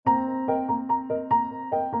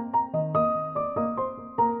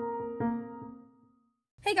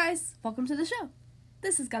guys, welcome to the show.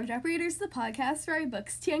 This is Gumdrop Readers, the podcast for our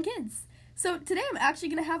books to young kids. So today I'm actually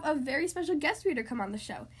going to have a very special guest reader come on the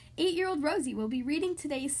show. 8-year-old Rosie will be reading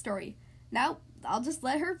today's story. Now, I'll just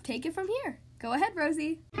let her take it from here. Go ahead,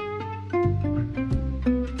 Rosie.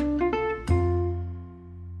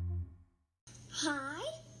 Hi,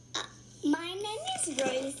 my name is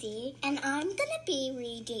Rosie, and I'm going to be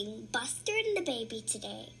reading Buster and the Baby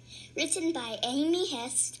today, written by Amy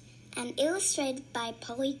Hest and illustrated by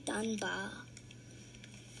Polly Dunbar.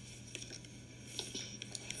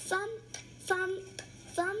 Thump, thump,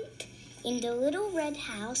 thump. In the little red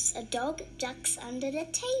house, a dog ducks under the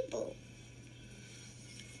table.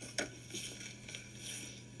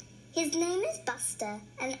 His name is Buster,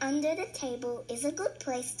 and under the table is a good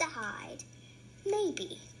place to hide.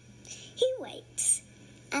 Maybe. He waits,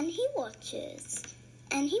 and he watches,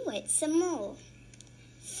 and he waits some more.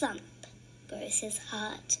 Thump goes his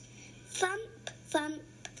heart. Thump, thump,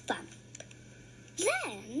 thump.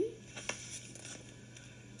 Then,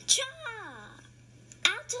 cha!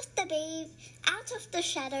 Out of the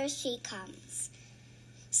shadows she comes,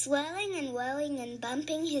 swirling and whirling and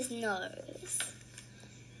bumping his nose.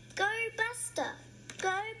 Go, Buster!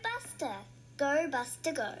 Go, Buster! Go,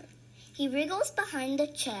 Buster, go! He wriggles behind a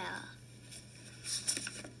chair.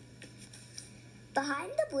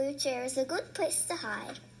 Behind the blue chair is a good place to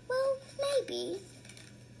hide. Well, maybe.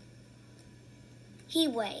 He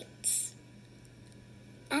waits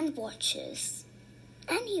and watches,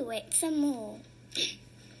 and he waits some more.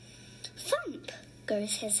 Thump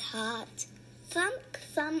goes his heart. Thump,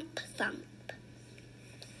 thump, thump.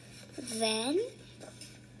 Then,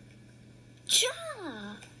 cha!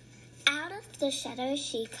 Out of the shadows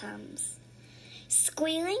she comes,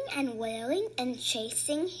 squealing and wailing and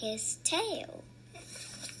chasing his tail.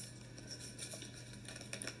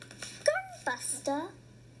 Go, Buster!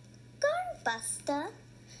 Go, Buster!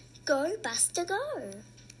 Go, Buster, go!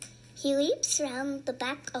 He leaps round the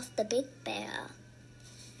back of the big bear.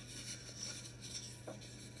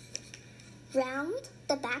 Round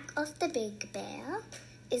the back of the big bear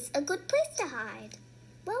is a good place to hide.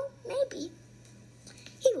 Well, maybe.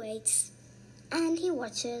 He waits, and he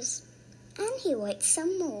watches, and he waits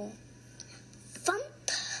some more. Thump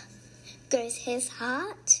goes his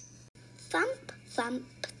heart. Thump, thump,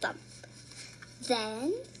 thump.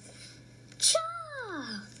 Then, cha!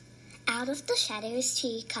 Out of the shadows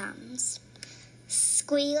she comes,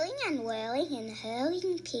 squealing and whirling and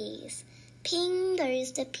hurling peas. Ping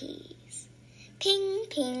goes the peas. Ping,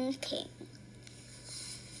 ping, ping.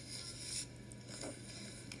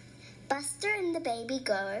 Buster and the baby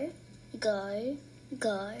go, go,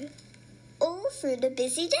 go, all through the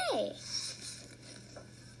busy day.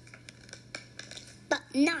 But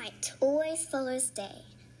night always follows day,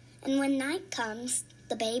 and when night comes,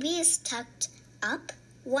 the baby is tucked up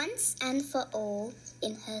once and for all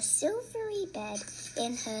in her silvery bed,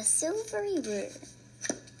 in her silvery room.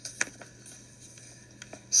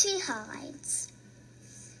 She hides.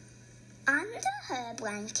 Under her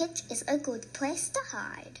blanket is a good place to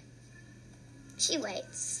hide. She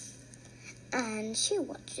waits, and she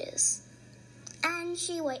watches, and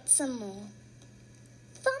she waits some more.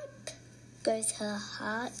 Thump goes her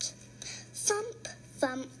heart. Thump,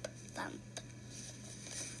 thump, thump.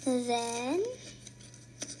 Then,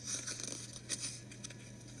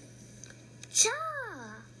 cha!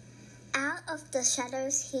 Out of the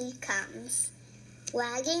shadows he comes,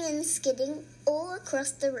 wagging and skidding all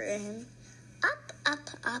across the room, up, up,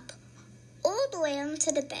 up, all the way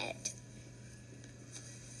onto the bed.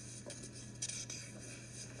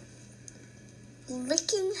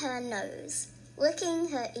 Licking her nose, licking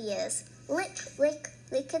her ears, lick, lick,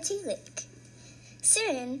 lickety-lick.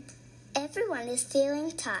 Soon, everyone is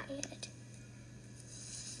feeling tired.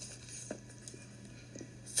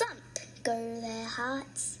 Thump go their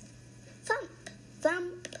hearts. Thump,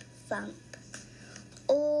 thump, thump.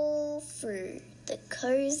 All through the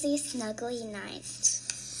cozy, snuggly night.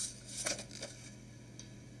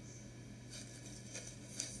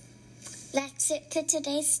 That's it for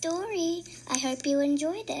today's story. I hope you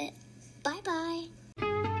enjoyed it. Bye-bye.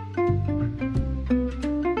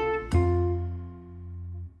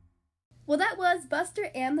 Well, that was Buster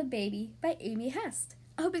and the Baby by Amy Hest.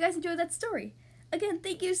 I hope you guys enjoyed that story. Again,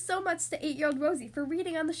 thank you so much to 8-year-old Rosie for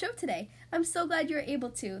reading on the show today. I'm so glad you were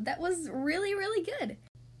able to. That was really, really good.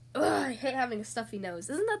 Ugh, I hate having a stuffy nose.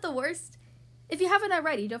 Isn't that the worst? If you haven't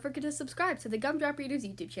already, don't forget to subscribe to the Gumdrop Readers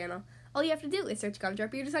YouTube channel. All you have to do is search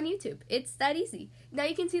Gumdrop Readers on YouTube. It's that easy. Now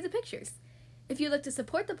you can see the pictures. If you'd like to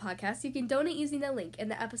support the podcast, you can donate using the link in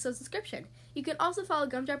the episode's description. You can also follow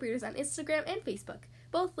Gumdrop Readers on Instagram and Facebook.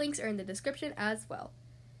 Both links are in the description as well.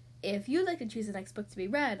 If you'd like to choose the next book to be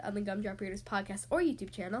read on the Gumdrop Readers podcast or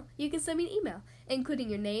YouTube channel, you can send me an email, including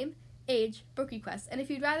your name, age, book request, and if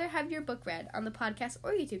you'd rather have your book read on the podcast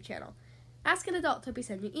or YouTube channel. Ask an adult to be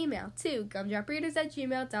sending email to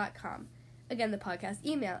gumdropreaders@gmail.com. Again, the podcast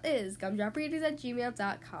email is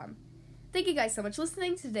gumdropreaders@gmail.com. Thank you guys so much for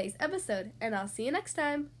listening to today's episode, and I'll see you next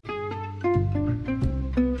time.